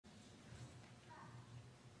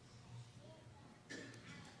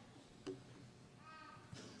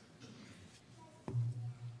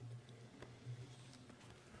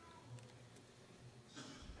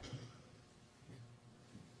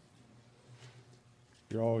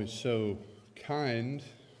You're always so kind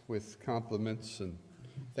with compliments and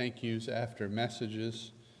thank yous after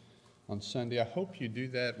messages on Sunday. I hope you do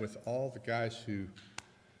that with all the guys who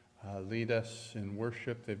lead us in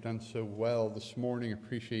worship. They've done so well this morning.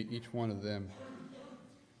 Appreciate each one of them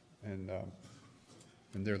and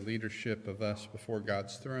their leadership of us before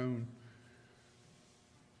God's throne.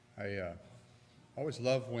 I always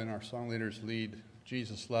love when our song leaders lead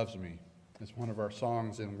 "Jesus Loves Me." It's one of our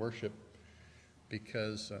songs in worship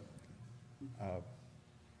because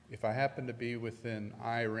if I happen to be within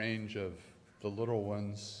eye range of the little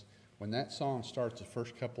ones, when that song starts, the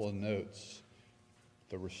first couple of notes,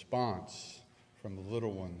 the response from the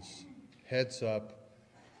little ones, heads up,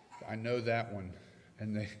 I know that one,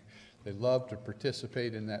 and they love to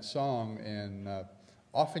participate in that song, and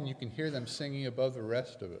often you can hear them singing above the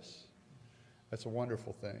rest of us. That's a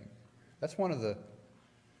wonderful thing. That's one of the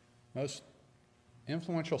most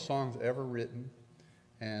influential songs ever written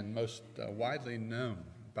and most widely known.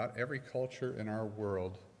 About every culture in our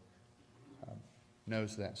world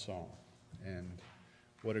knows that song, and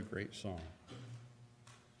what a great song.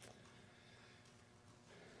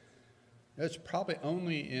 It's probably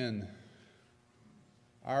only in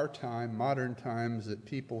our time, modern times, that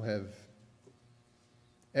people have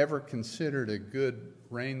ever considered a good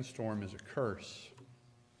rainstorm as a curse.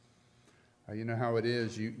 You know how it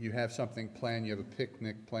is, you have something planned, you have a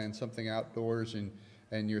picnic planned, something outdoors,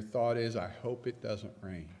 and your thought is, I hope it doesn't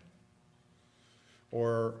rain.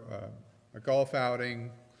 Or a golf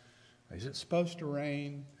outing, is it supposed to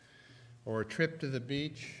rain? Or a trip to the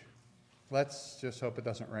beach, let's just hope it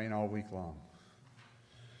doesn't rain all week long.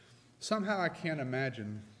 Somehow I can't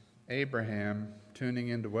imagine Abraham tuning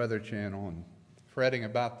into Weather Channel and fretting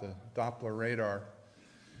about the Doppler radar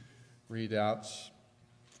readouts.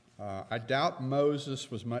 I doubt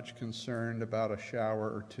Moses was much concerned about a shower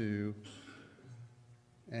or two.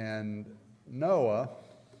 And Noah,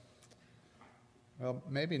 well,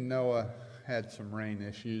 maybe Noah had some rain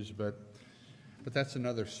issues, but that's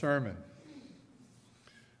another sermon.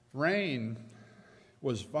 Rain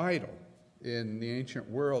was vital in the ancient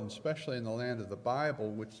world, especially in the land of the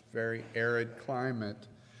Bible, which is very arid climate,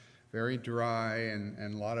 very dry, and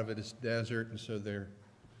a lot of it is desert, and so they're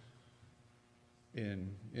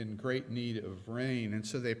in great need of rain. And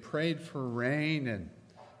so they prayed for rain, and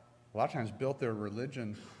a lot of times built their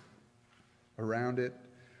religion around it.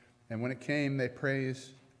 And when it came, they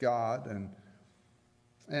praised God.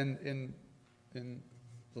 And in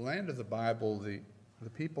the land of the Bible, the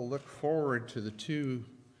people looked forward to the two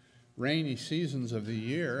rainy seasons of the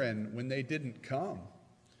year, and when they didn't come,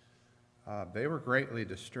 they were greatly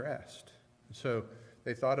distressed. So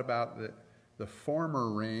they thought about the former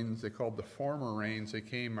rains. They called the former rains. They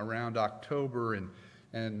came around October, and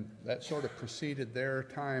that sort of preceded their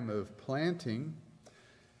time of planting.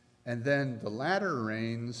 And then the latter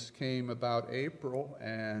rains came about April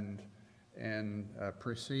and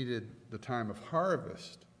preceded the time of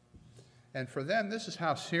harvest. And for them, this is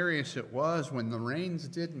how serious it was. When the rains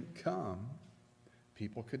didn't come,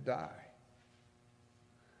 people could die.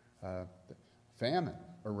 Famine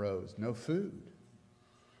arose, no food.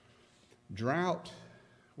 Drought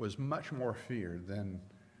was much more feared than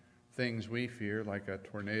things we fear, like a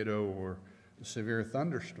tornado or a severe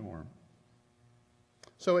thunderstorm.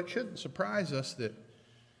 So it shouldn't surprise us that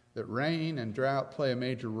rain and drought play a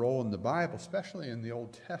major role in the Bible, especially in the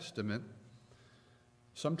Old Testament.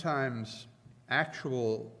 Sometimes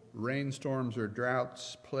actual rainstorms or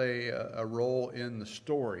droughts play a role in the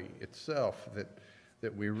story itself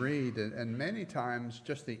that we read, and many times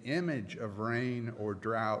just the image of rain or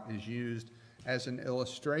drought is used as an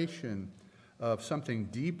illustration of something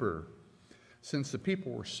deeper, since the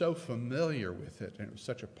people were so familiar with it and it was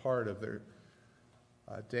such a part of their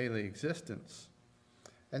daily existence.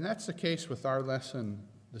 And that's the case with our lesson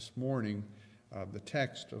this morning, the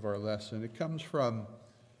text of our lesson. It comes from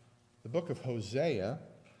the book of Hosea,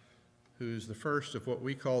 who's the first of what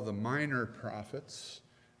we call the minor prophets,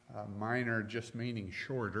 minor just meaning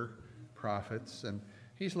shorter prophets. And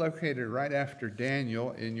he's located right after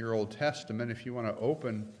Daniel in your Old Testament. If you want to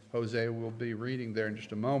open Hosea, we'll be reading there in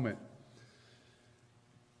just a moment.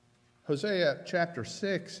 Hosea chapter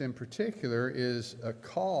 6 in particular is a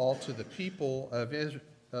call to the people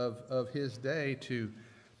of his day to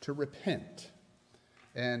repent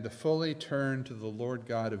and to fully turn to the Lord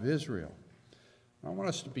God of Israel. I want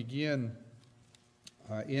us to begin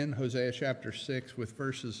in Hosea chapter 6 with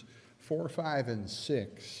verses 4, 5, and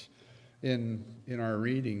 6 in our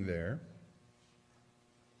reading there.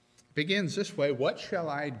 It begins this way: "What shall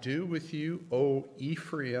I do with you, O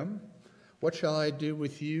Ephraim? What shall I do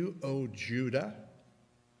with you, O Judah?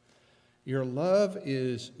 Your love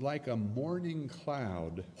is like a morning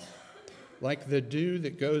cloud, like the dew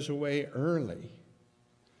that goes away early.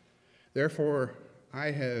 Therefore,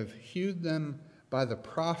 I have hewed them by the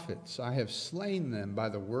prophets. I have slain them by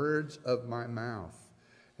the words of my mouth,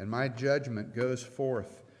 and my judgment goes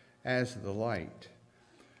forth as the light.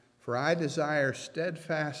 For I desire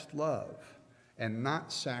steadfast love and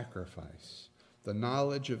not sacrifice, the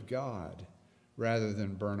knowledge of God rather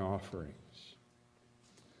than burnt offerings.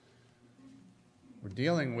 We're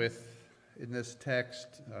dealing with, in this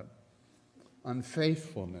text,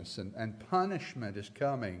 unfaithfulness, and punishment is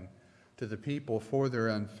coming to the people for their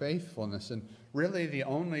unfaithfulness. And really the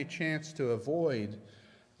only chance to avoid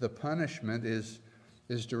the punishment is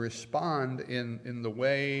to respond in the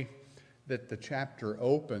way that the chapter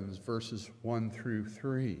opens, verses 1 through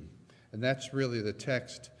 3. And that's really the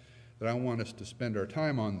text that I want us to spend our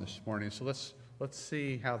time on this morning. So let's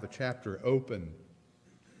see how the chapter opened.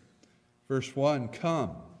 Verse 1,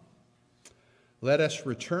 come, let us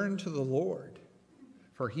return to the Lord,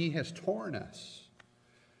 for he has torn us,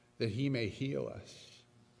 that he may heal us.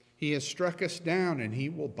 He has struck us down, and he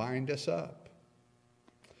will bind us up.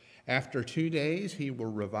 After 2 days, he will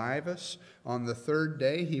revive us. On the third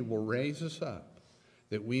day, he will raise us up,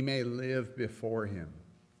 that we may live before him.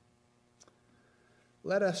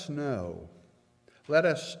 Let us know. Let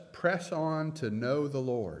us press on to know the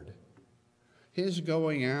Lord. His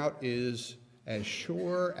going out is as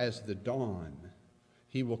sure as the dawn.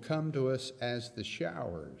 He will come to us as the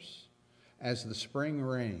showers, as the spring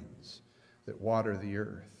rains that water the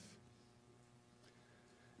earth.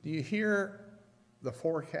 Do you hear the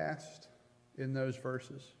forecast in those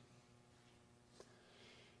verses?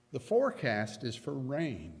 The forecast is for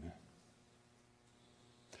rain.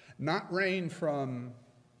 Not rain from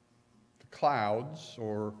the clouds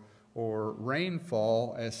or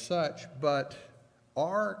rainfall as such, but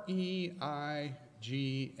R-E-I-G-N,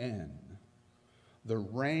 the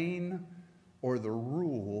reign or the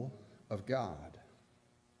rule of God.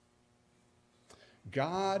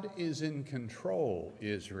 God is in control,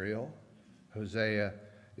 Israel, Hosea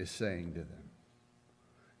is saying to them.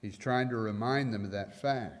 He's trying to remind them of that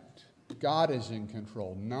fact. God is in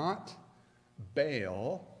control, not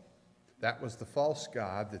Baal. That was the false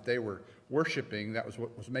god that they were worshiping. That was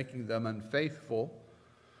what was making them unfaithful.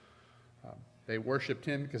 They worshiped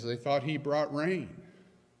him because they thought he brought rain.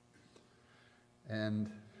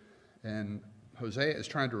 And Hosea is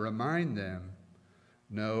trying to remind them,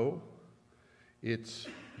 no, it's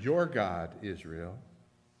your God, Israel.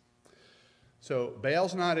 So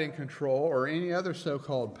Baal's not in control or any other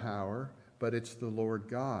so-called power, but it's the Lord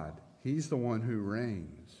God. He's the one who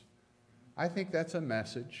reigns. I think that's a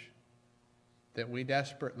message that we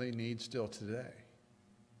desperately need still today.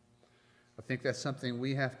 I think that's something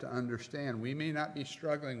we have to understand. We may not be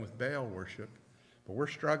struggling with Baal worship, but we're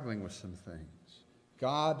struggling with some things.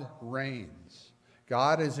 God reigns.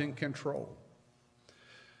 God is in control.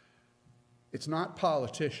 It's not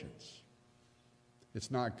politicians. It's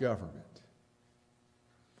not government.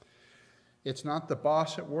 It's not the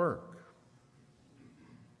boss at work.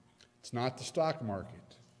 It's not the stock market.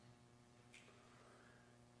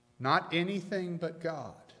 Not anything but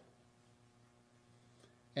God.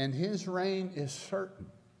 And his reign is certain.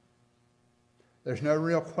 There's no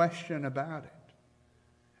real question about it.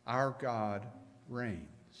 Our God reigns.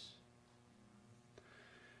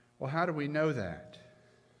 Well, how do we know that?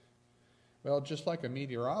 Well, just like a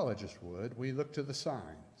meteorologist would, we look to the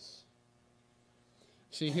signs.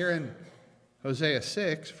 See, here in Hosea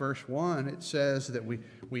 6, verse 1, it says that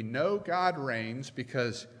we know God reigns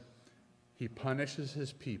because he punishes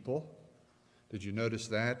his people. Did you notice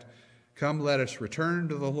that? Come, let us return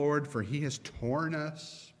to the Lord, for he has torn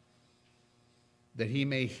us, that he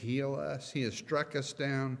may heal us. He has struck us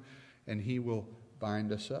down, and he will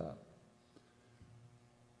bind us up.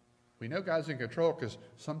 We know God's in control because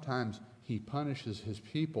sometimes he punishes his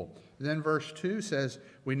people. And then verse 2 says,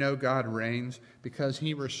 we know God reigns because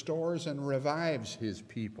he restores and revives his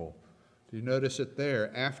people. Do you notice it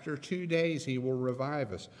there? After 2 days, he will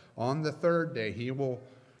revive us. On the third day, he will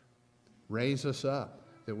raise us up,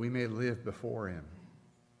 that we may live before him.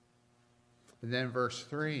 And then verse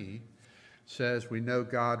 3 says, we know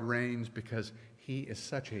God reigns because he is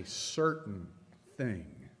such a certain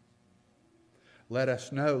thing. Let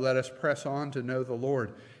us know, let us press on to know the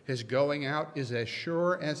Lord. His going out is as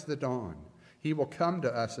sure as the dawn. He will come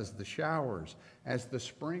to us as the showers, as the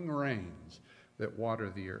spring rains that water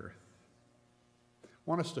the earth. I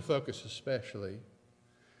want us to focus especially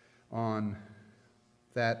on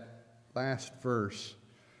that last verse,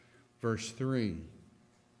 verse 3.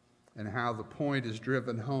 and how the point is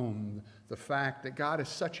driven home, the fact that God is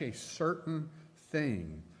such a certain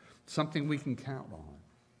thing, something we can count on.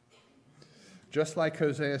 Just like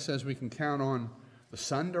Hosea says we can count on the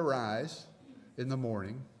sun to rise in the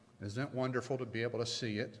morning. Isn't it wonderful to be able to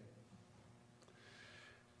see it?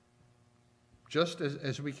 Just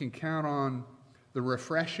as we can count on the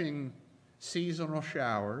refreshing seasonal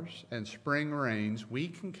showers and spring rains, we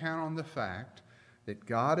can count on the fact that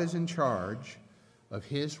God is in charge of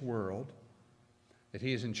His world, that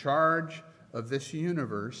He is in charge of this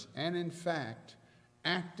universe, and in fact,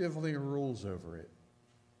 actively rules over it.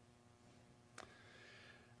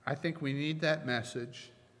 I think we need that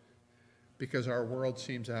message because our world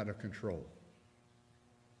seems out of control.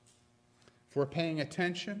 If we're paying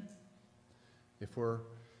attention, if we're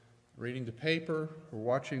reading the paper or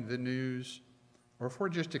watching the news, or if we're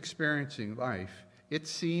just experiencing life, it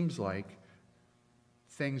seems like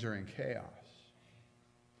things are in chaos.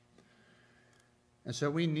 And so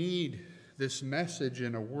we need this message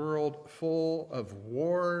in a world full of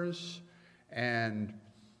wars and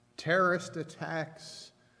terrorist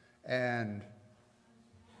attacks and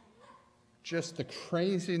just the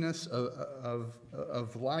craziness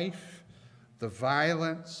of life, the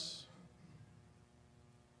violence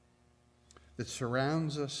that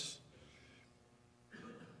surrounds us,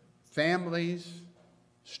 families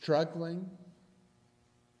struggling,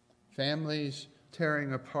 families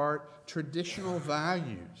tearing apart, traditional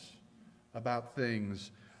values about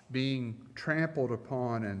things being trampled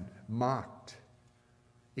upon and mocked.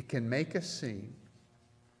 It can make it seem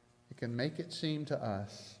to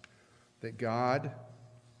us that God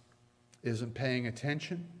isn't paying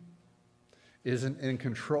attention, isn't in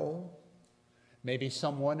control. Maybe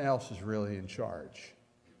someone else is really in charge.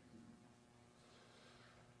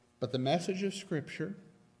 But the message of Scripture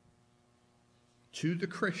to the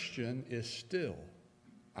Christian is still,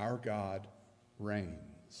 our God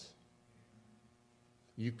reigns.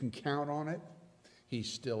 You can count on it.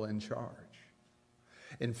 He's still in charge.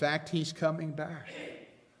 In fact, He's coming back.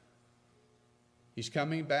 He's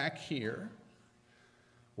coming back here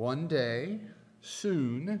one day,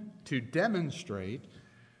 soon, to demonstrate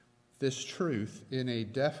this truth in a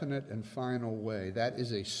definite and final way. That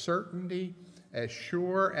is a certainty as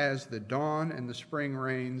sure as the dawn and the spring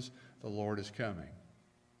rains, the Lord is coming.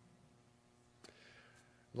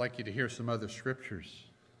 I'd like you to hear some other scriptures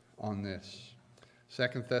on this.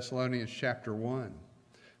 2 Thessalonians chapter 1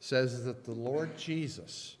 says that the Lord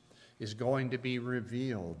Jesus is going to be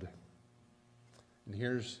revealed. And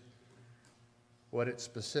here's what it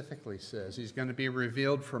specifically says. He's going to be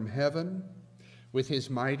revealed from heaven with His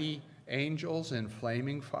mighty angels in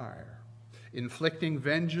flaming fire, inflicting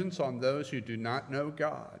vengeance on those who do not know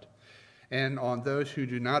God and on those who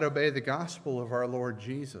do not obey the gospel of our Lord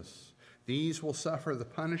Jesus. These will suffer the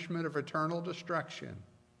punishment of eternal destruction,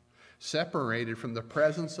 separated from the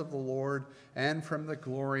presence of the Lord and from the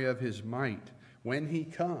glory of His might, when He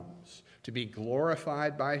comes to be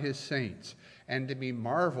glorified by His saints and to be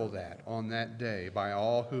marveled at on that day by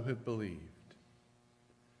all who have believed.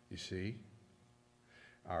 You see,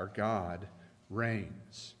 our God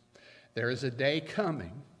reigns. There is a day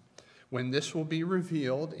coming when this will be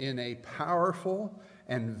revealed in a powerful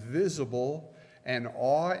and visible and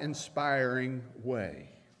awe-inspiring way,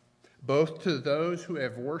 both to those who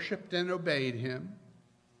have worshiped and obeyed Him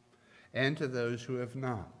and to those who have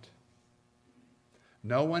not.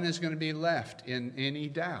 No one is going to be left in any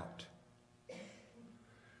doubt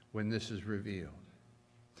when this is revealed.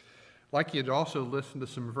 I'd like you to also listen to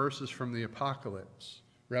some verses from the Apocalypse.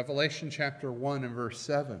 Revelation chapter 1 and verse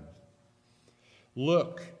 7.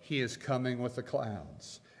 Look, He is coming with the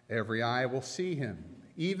clouds. Every eye will see Him,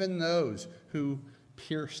 even those who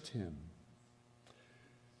pierced Him.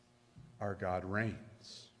 Our God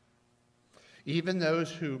reigns. Even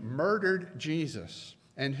those who murdered Jesus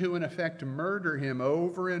and who in effect murder Him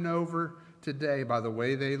over and over today by the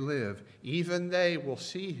way they live, even they will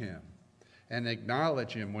see Him and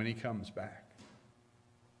acknowledge Him when He comes back.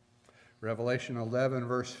 Revelation 11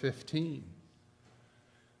 verse 15.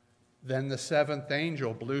 Then the seventh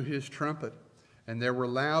angel blew his trumpet, and there were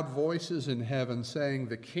loud voices in heaven saying,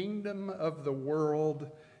 the kingdom of the world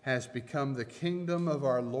has become the kingdom of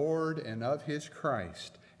our Lord and of His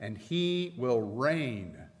Christ, and He will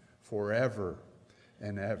reign forever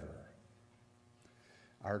and ever.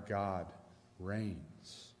 Our God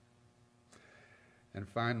reigns. And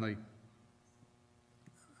finally,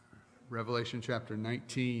 Revelation chapter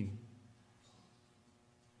 19,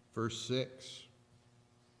 verse 6.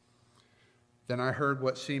 Then I heard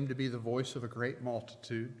what seemed to be the voice of a great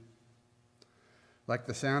multitude, like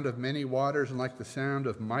the sound of many waters and like the sound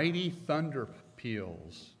of mighty thunder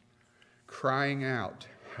peals, crying out,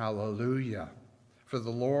 Hallelujah! For the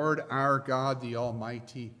Lord our God, the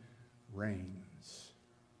Almighty, reigns.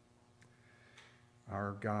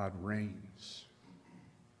 Our God reigns.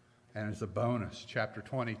 And as a bonus, chapter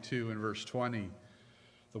 22 and verse 20,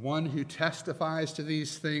 the one who testifies to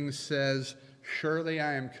these things says, Surely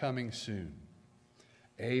I am coming soon.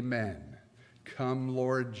 Amen. Come,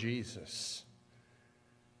 Lord Jesus.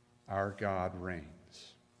 Our God reigns.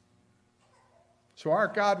 So our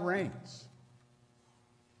God reigns.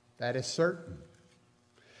 That is certain.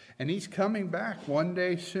 And he's coming back one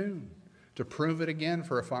day soon to prove it again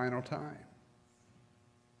for a final time.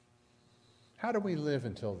 How do we live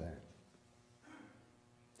until then?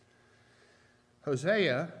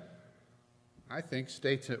 Hosea, I think,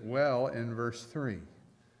 states it well in verse 3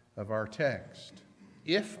 of our text.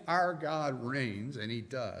 If our God reigns, and he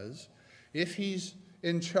does, if he's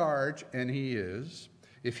in charge, and he is,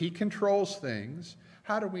 if he controls things,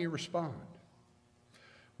 how do we respond?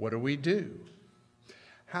 What do we do?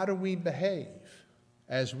 How do we behave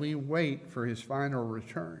as we wait for his final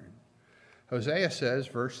return? Hosea says,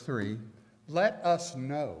 verse 3, let us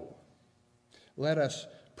know. Let us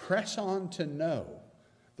press on to know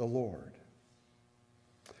the Lord.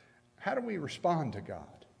 How do we respond to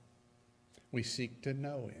God? We seek to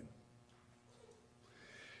know him.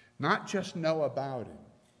 Not just know about him.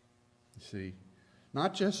 You see,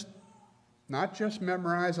 not just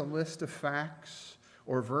memorize a list of facts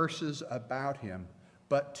or verses about him,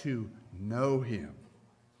 but to know him.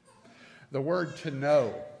 The word to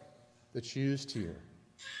know that's used here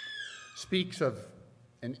speaks of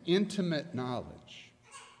an intimate knowledge.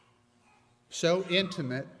 So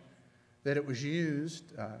intimate that it was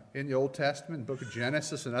used in the Old Testament, book of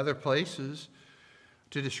Genesis and other places,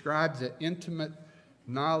 to describe the intimate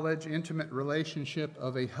knowledge, intimate relationship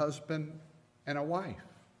of a husband and a wife.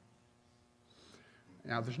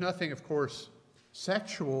 Now, there's nothing, of course,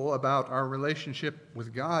 sexual about our relationship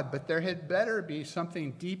with God, but there had better be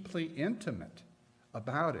something deeply intimate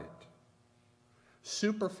about it.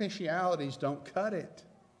 Superficialities don't cut it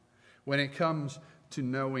when it comes to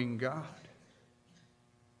knowing God.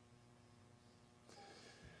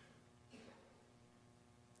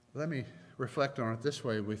 Let me reflect on it this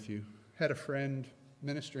way with you. Had a friend,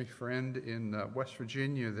 ministry friend in West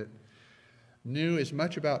Virginia that knew as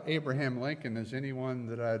much about Abraham Lincoln as anyone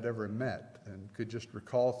that I'd ever met, and could just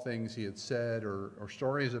recall things he had said or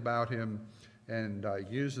stories about him, and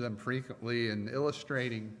use them frequently in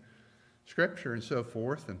illustrating Scripture and so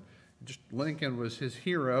forth. And just Lincoln was his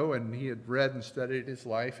hero, and he had read and studied his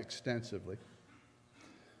life extensively.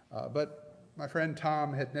 But my friend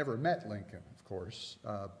Tom had never met Lincoln, of course.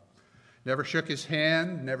 Never shook his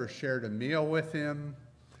hand, never shared a meal with him,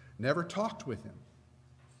 never talked with him.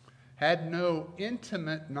 Had no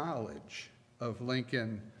intimate knowledge of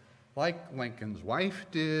Lincoln like Lincoln's wife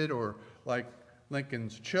did, or like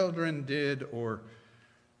Lincoln's children did, or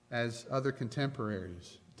as other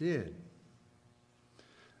contemporaries did.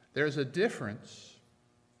 There's a difference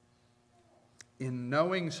in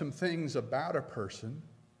knowing some things about a person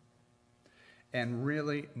and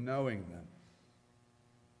really knowing them.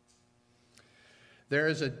 There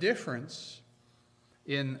is a difference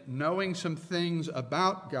in knowing some things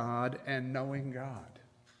about God and knowing God.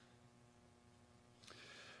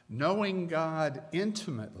 Knowing God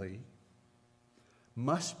intimately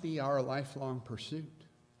must be our lifelong pursuit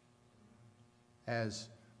as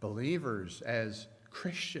believers, as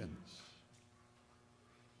Christians.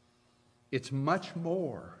 It's much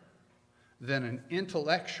more than an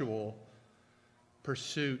intellectual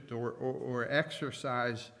pursuit or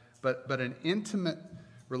exercise, but an intimate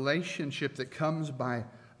relationship that comes by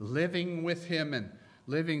living with him and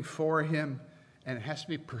living for him, and it has to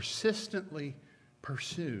be persistently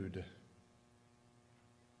pursued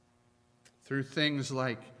through things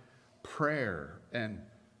like prayer and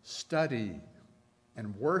study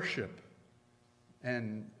and worship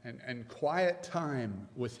and quiet time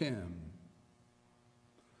with him.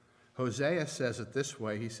 Hosea says it this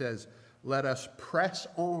way. He says, let us press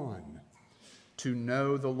on to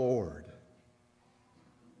know the Lord.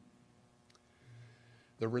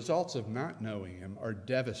 The results of not knowing him are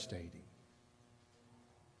devastating.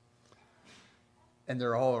 And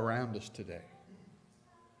they're all around us today.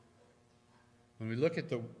 When we look at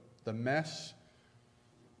the mess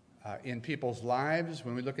in people's lives,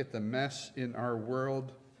 when we look at the mess in our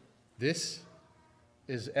world, this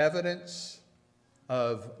is evidence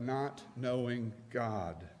of not knowing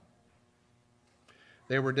God.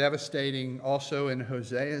 They were devastating also in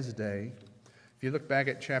Hosea's day. If you look back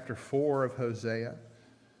at chapter 4 of Hosea,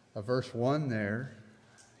 verse 1 there,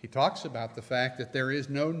 he talks about the fact that there is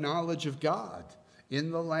no knowledge of God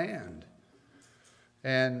in the land.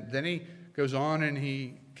 And then he goes on and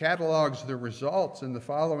he catalogs the results in the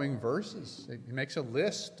following verses. He makes a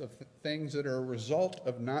list of things that are a result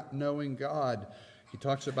of not knowing God. He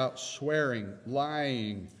talks about swearing,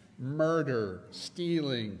 lying, murder,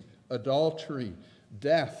 stealing, adultery,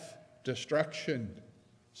 death, destruction.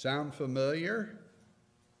 Sound familiar?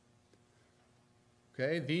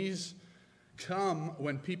 Okay, these come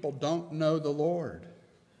when people don't know the Lord.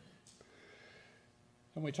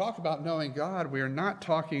 When we talk about knowing God, we are not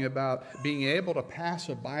talking about being able to pass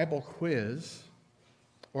a Bible quiz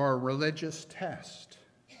or a religious test.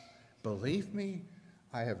 Believe me,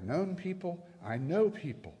 I have known people, I know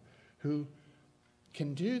people who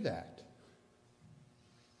can do that.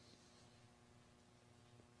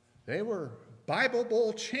 They were Bible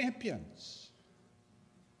Bowl champions.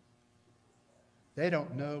 They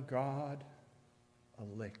don't know God a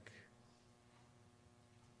lick.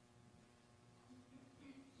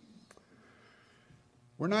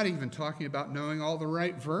 We're not even talking about knowing all the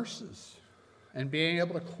right verses and being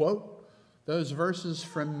able to quote those verses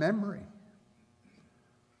from memory.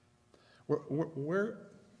 We're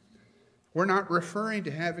not referring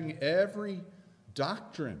to having every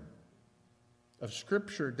doctrine of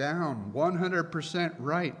Scripture down 100%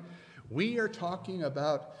 right. We are talking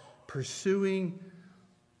about pursuing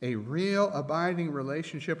a real abiding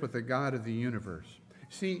relationship with the God of the universe.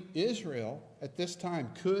 See, Israel at this time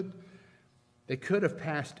could have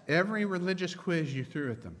passed every religious quiz you threw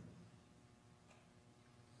at them,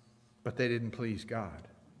 but they didn't please God.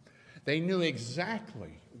 They knew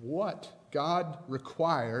exactly what God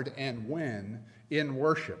required and when in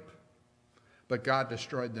worship, but God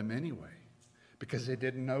destroyed them anyway because they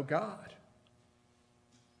didn't know God.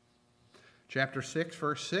 Chapter 6,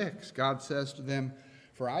 verse 6, God says to them,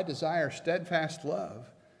 "For I desire steadfast love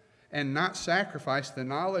and not sacrifice, the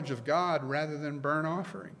knowledge of God rather than burnt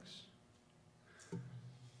offerings."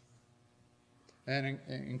 And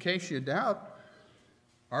in case you doubt,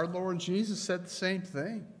 our Lord Jesus said the same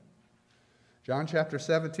thing. John chapter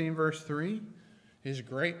 17, verse 3, his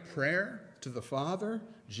great prayer to the Father,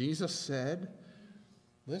 Jesus said,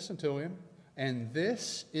 listen to him, "And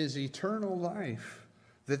this is eternal life,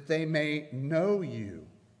 that they may know you,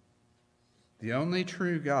 the only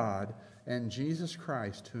true God, and Jesus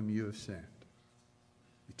Christ whom you have sent."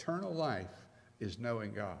 Eternal life is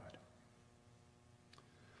knowing God.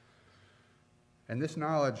 And this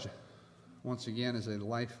knowledge, once again, is a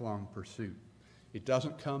lifelong pursuit. It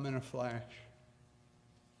doesn't come in a flash.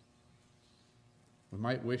 We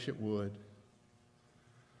might wish it would.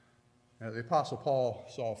 Now, the Apostle Paul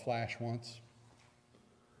saw a flash once,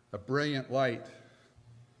 a brilliant light,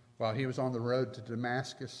 while he was on the road to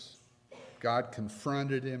Damascus. God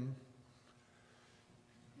confronted him,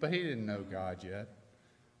 but he didn't know God yet.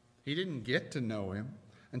 He didn't get to know him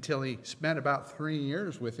until he spent about 3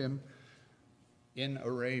 years with him in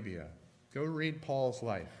Arabia. Go read Paul's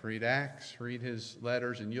life. Read Acts, read his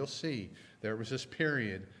letters, and you'll see there was this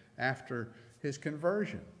period after his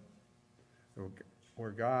conversion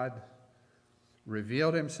where God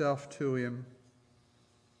revealed himself to him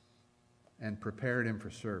and prepared him for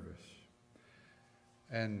service.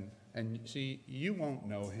 And see, you won't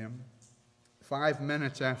know him 5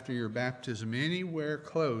 minutes after your baptism anywhere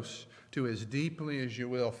close to as deeply as you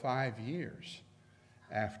will 5 years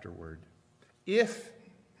afterward, if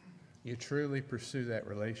you truly pursue that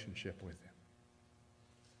relationship with him.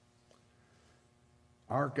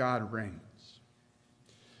 Our God reigns.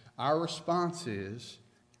 Our response is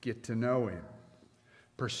get to know him.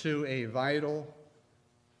 Pursue a vital,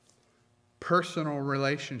 personal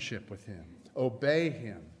relationship with him. Obey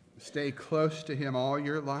him. Stay close to him all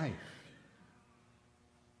your life.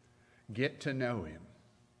 Get to know him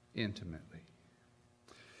intimately.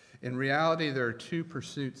 In reality, there are two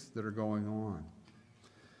pursuits that are going on.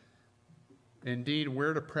 Indeed,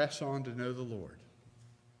 we're to press on to know the Lord.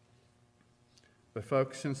 But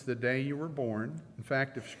folks, since the day you were born, in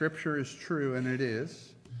fact, if Scripture is true, and it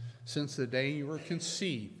is, since the day you were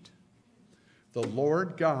conceived, the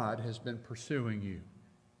Lord God has been pursuing you.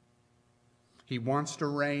 He wants to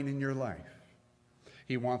reign in your life.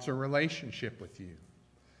 He wants a relationship with you.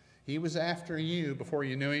 He was after you before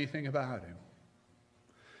you knew anything about him.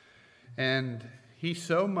 And he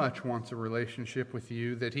so much wants a relationship with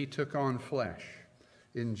you that he took on flesh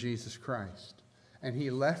in Jesus Christ. And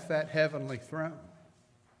he left that heavenly throne.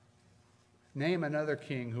 Name another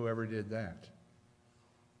king who ever did that.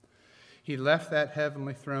 He left that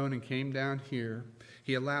heavenly throne and came down here.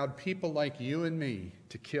 He allowed people like you and me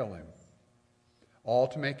to kill him, all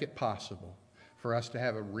to make it possible for us to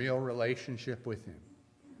have a real relationship with him,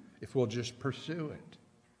 if we'll just pursue it.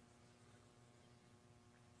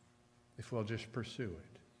 if we'll just pursue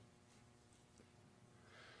it.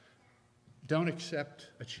 Don't accept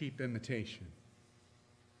a cheap imitation.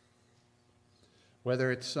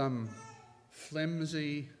 Whether it's some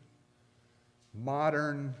flimsy,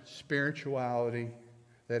 modern spirituality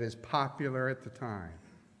that is popular at the time.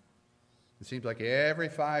 It seems like every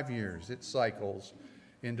 5 years it cycles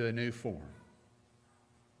into a new form.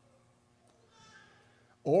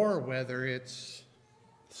 Or whether it's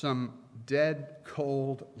some dead,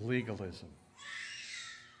 cold legalism.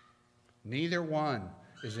 Neither one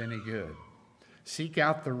is any good. Seek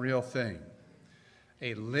out the real thing,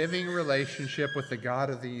 a living relationship with the God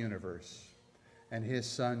of the universe and his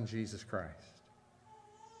Son, Jesus Christ.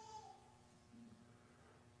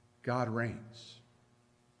 God reigns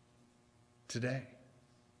today.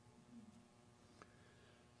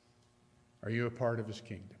 Are you a part of his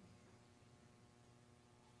kingdom?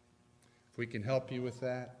 If we can help you with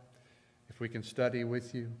that, if we can study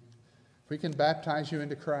with you, if we can baptize you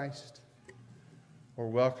into Christ or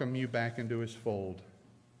welcome you back into his fold,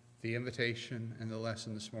 the invitation and the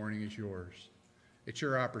lesson this morning is yours. It's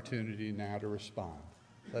your opportunity now to respond.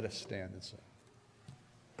 Let us stand and sing.